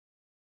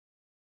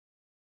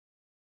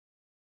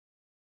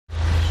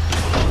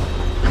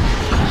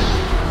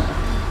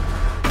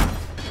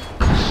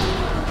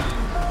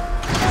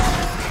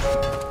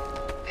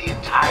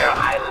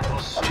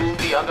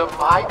under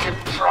my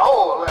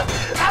control.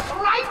 That's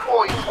right,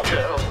 boys and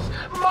girls.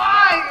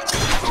 Mine!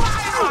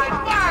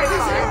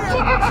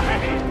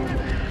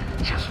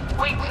 Just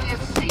wait till you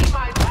see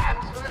my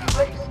plans for this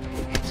place.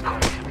 It's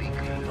going to be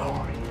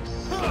glorious.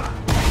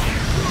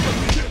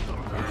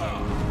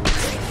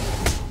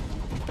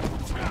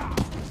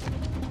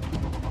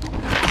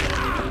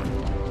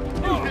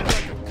 You hit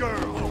like a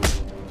girl.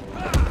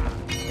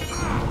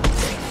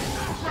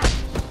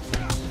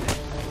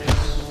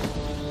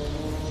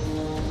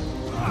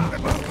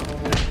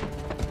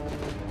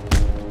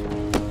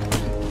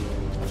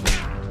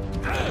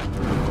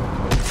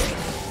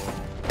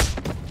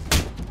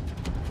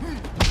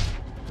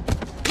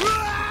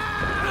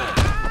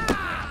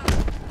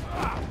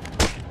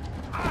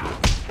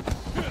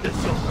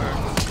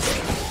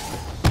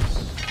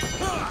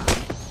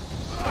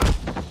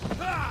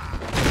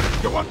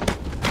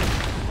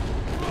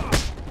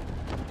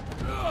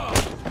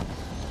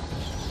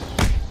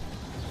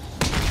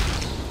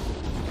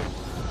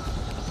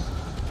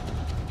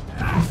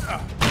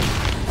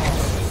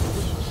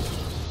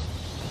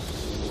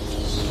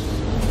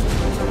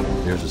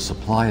 There's a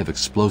supply of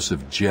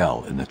explosive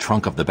gel in the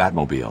trunk of the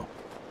Batmobile.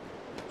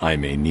 I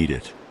may need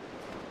it.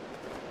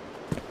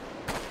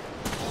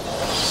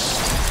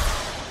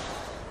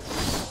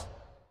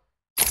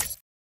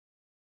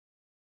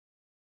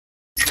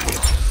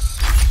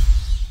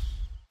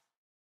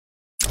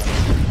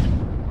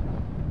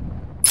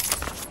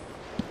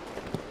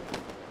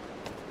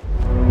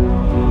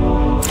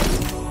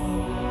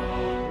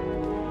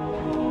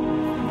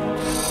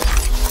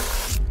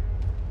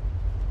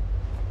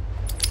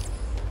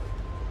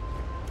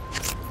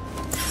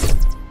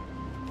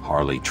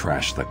 Harley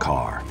trashed the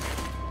car.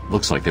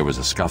 Looks like there was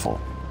a scuffle.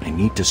 I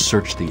need to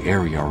search the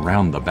area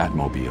around the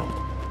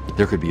Batmobile.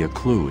 There could be a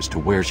clue as to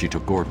where she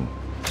took Gordon.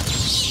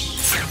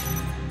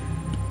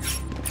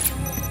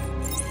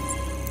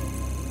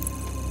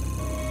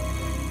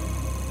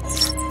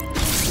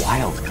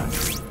 Wild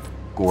country.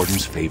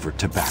 Gordon's favorite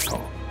tobacco.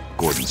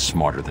 Gordon's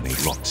smarter than he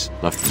looks.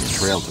 Left me a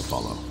trail to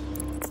follow.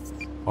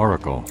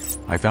 Oracle,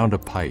 I found a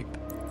pipe.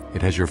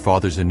 It has your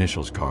father's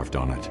initials carved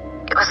on it.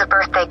 It was a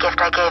birthday gift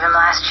I gave him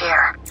last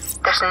year.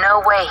 There's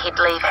no way he'd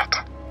leave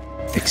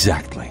it.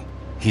 Exactly.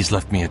 He's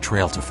left me a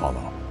trail to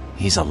follow.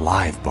 He's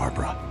alive,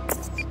 Barbara.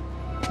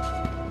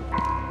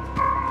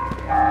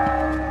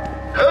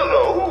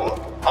 Hello,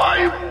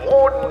 I'm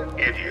Warden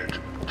Idiot.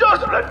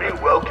 Just let me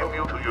welcome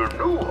you to your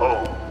new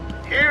home.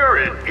 Here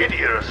in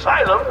Idiot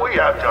Asylum, we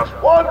have just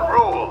one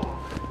rule.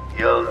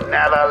 You'll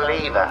never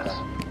leave us.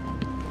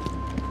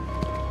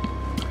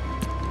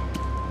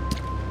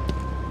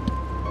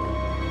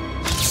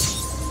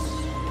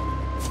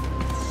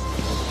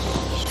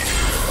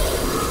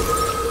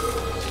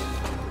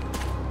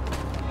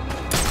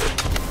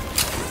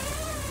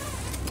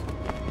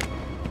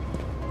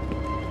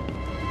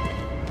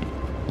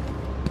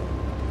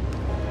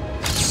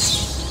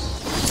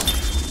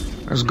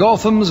 As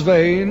Gotham's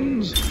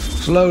veins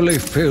slowly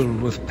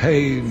filled with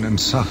pain and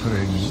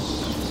suffering,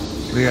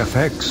 the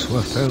effects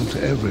were felt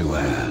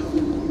everywhere.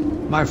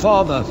 My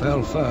father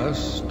fell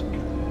first,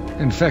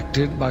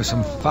 infected by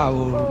some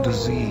foul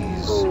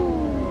disease.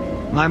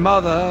 My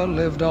mother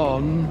lived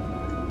on,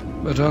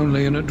 but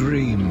only in a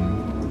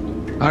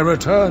dream. I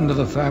returned to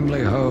the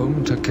family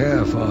home to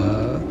care for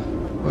her,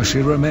 where she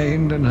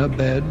remained in her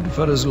bed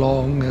for as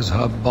long as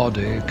her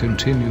body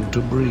continued to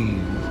breathe.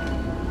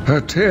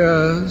 Her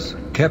tears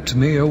kept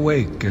me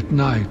awake at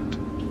night.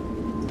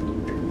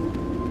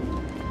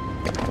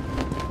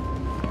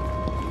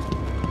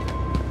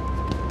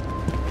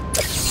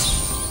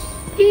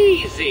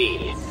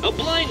 Easy! A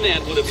blind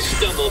man would have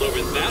stumbled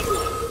over that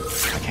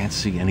one. I can't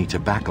see any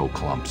tobacco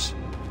clumps.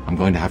 I'm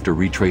going to have to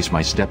retrace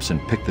my steps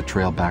and pick the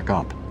trail back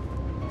up.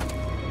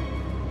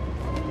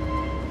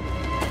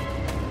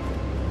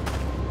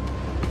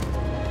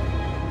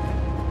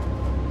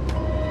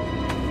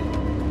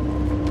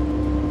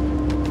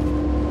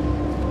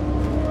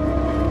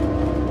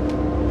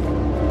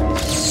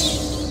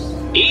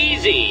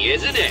 Easy,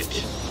 isn't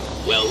it?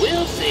 Well,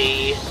 we'll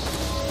see.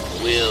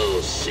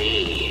 We'll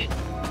see.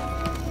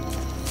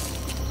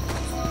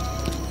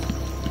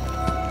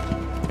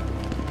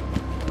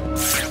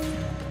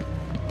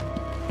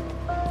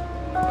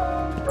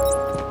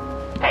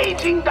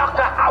 Paging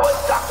Dr. Howard,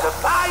 Dr.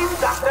 Fine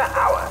Dr.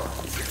 Howard.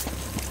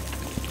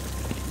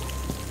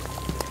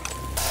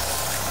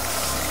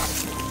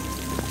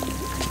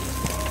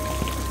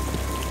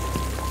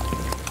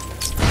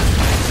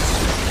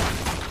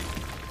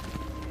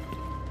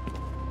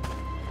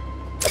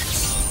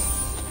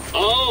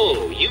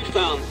 Oh, you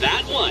found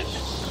that one.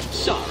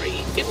 Sorry,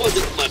 it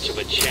wasn't much of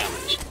a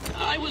challenge.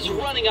 I was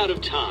running out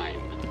of time.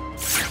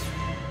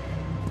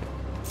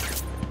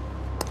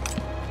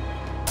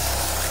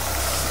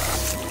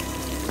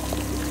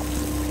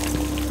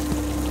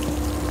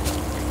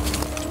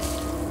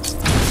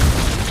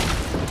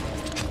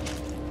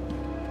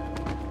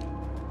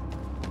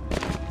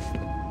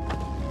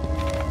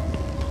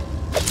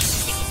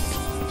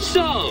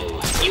 So,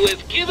 you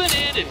have given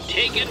in and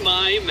taken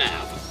my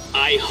map.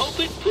 I hope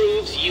it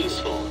proves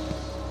useful.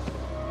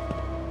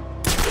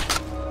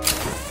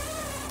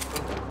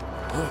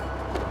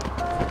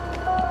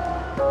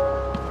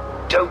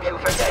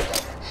 forget,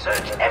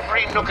 search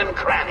every nook and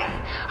cranny.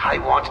 I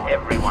want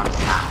everyone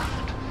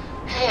found.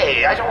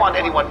 Hey, I don't want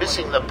anyone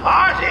missing the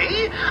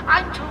party.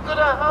 I'm too good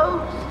a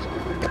host.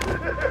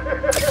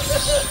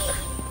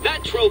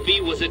 That trophy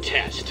was a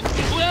test.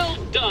 Well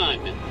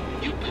done.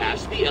 You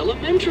passed the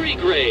elementary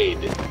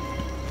grade.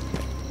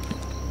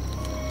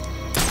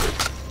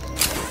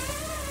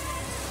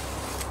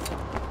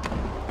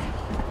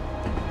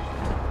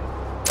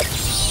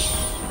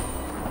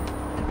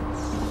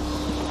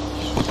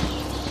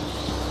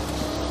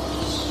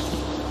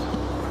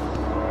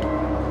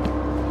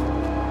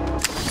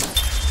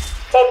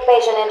 Take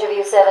patient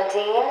interview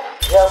 17.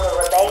 Joker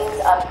remains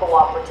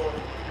uncooperative.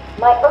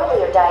 My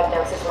earlier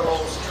diagnosis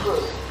remains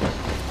true.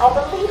 I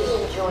believe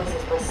he enjoys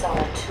his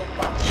persona too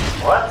much.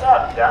 What's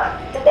up, Doc?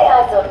 Today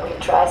I thought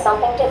we'd try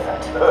something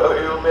different. Oh,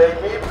 you make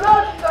me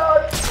blush,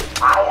 Doc.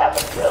 I have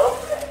a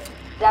girlfriend.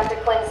 Dr.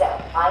 Quinzel,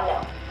 I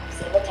know. I've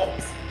seen the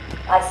tapes.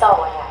 I saw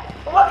what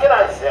happened. What can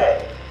I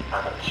say?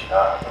 I'm a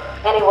charmer.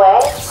 Anyway,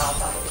 I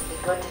thought it would be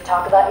good to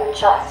talk about your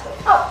childhood.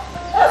 Oh,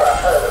 ever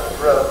heard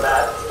of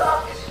romance,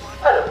 Doc?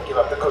 I don't give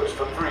up the goods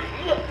for free.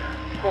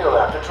 You'll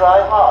have to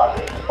try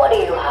harder. What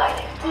are you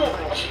hiding?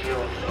 Didn't you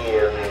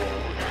hear me?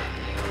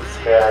 You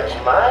scratch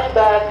my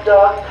back,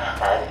 Doc,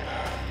 and...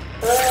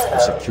 The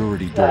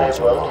security doors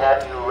are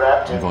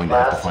locked. I'm going to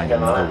have to find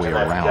another way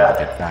around to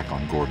get back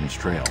on Gordon's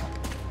trail.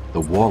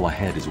 The wall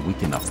ahead is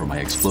weak enough for my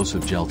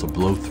explosive gel to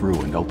blow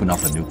through and open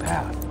up a new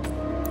path.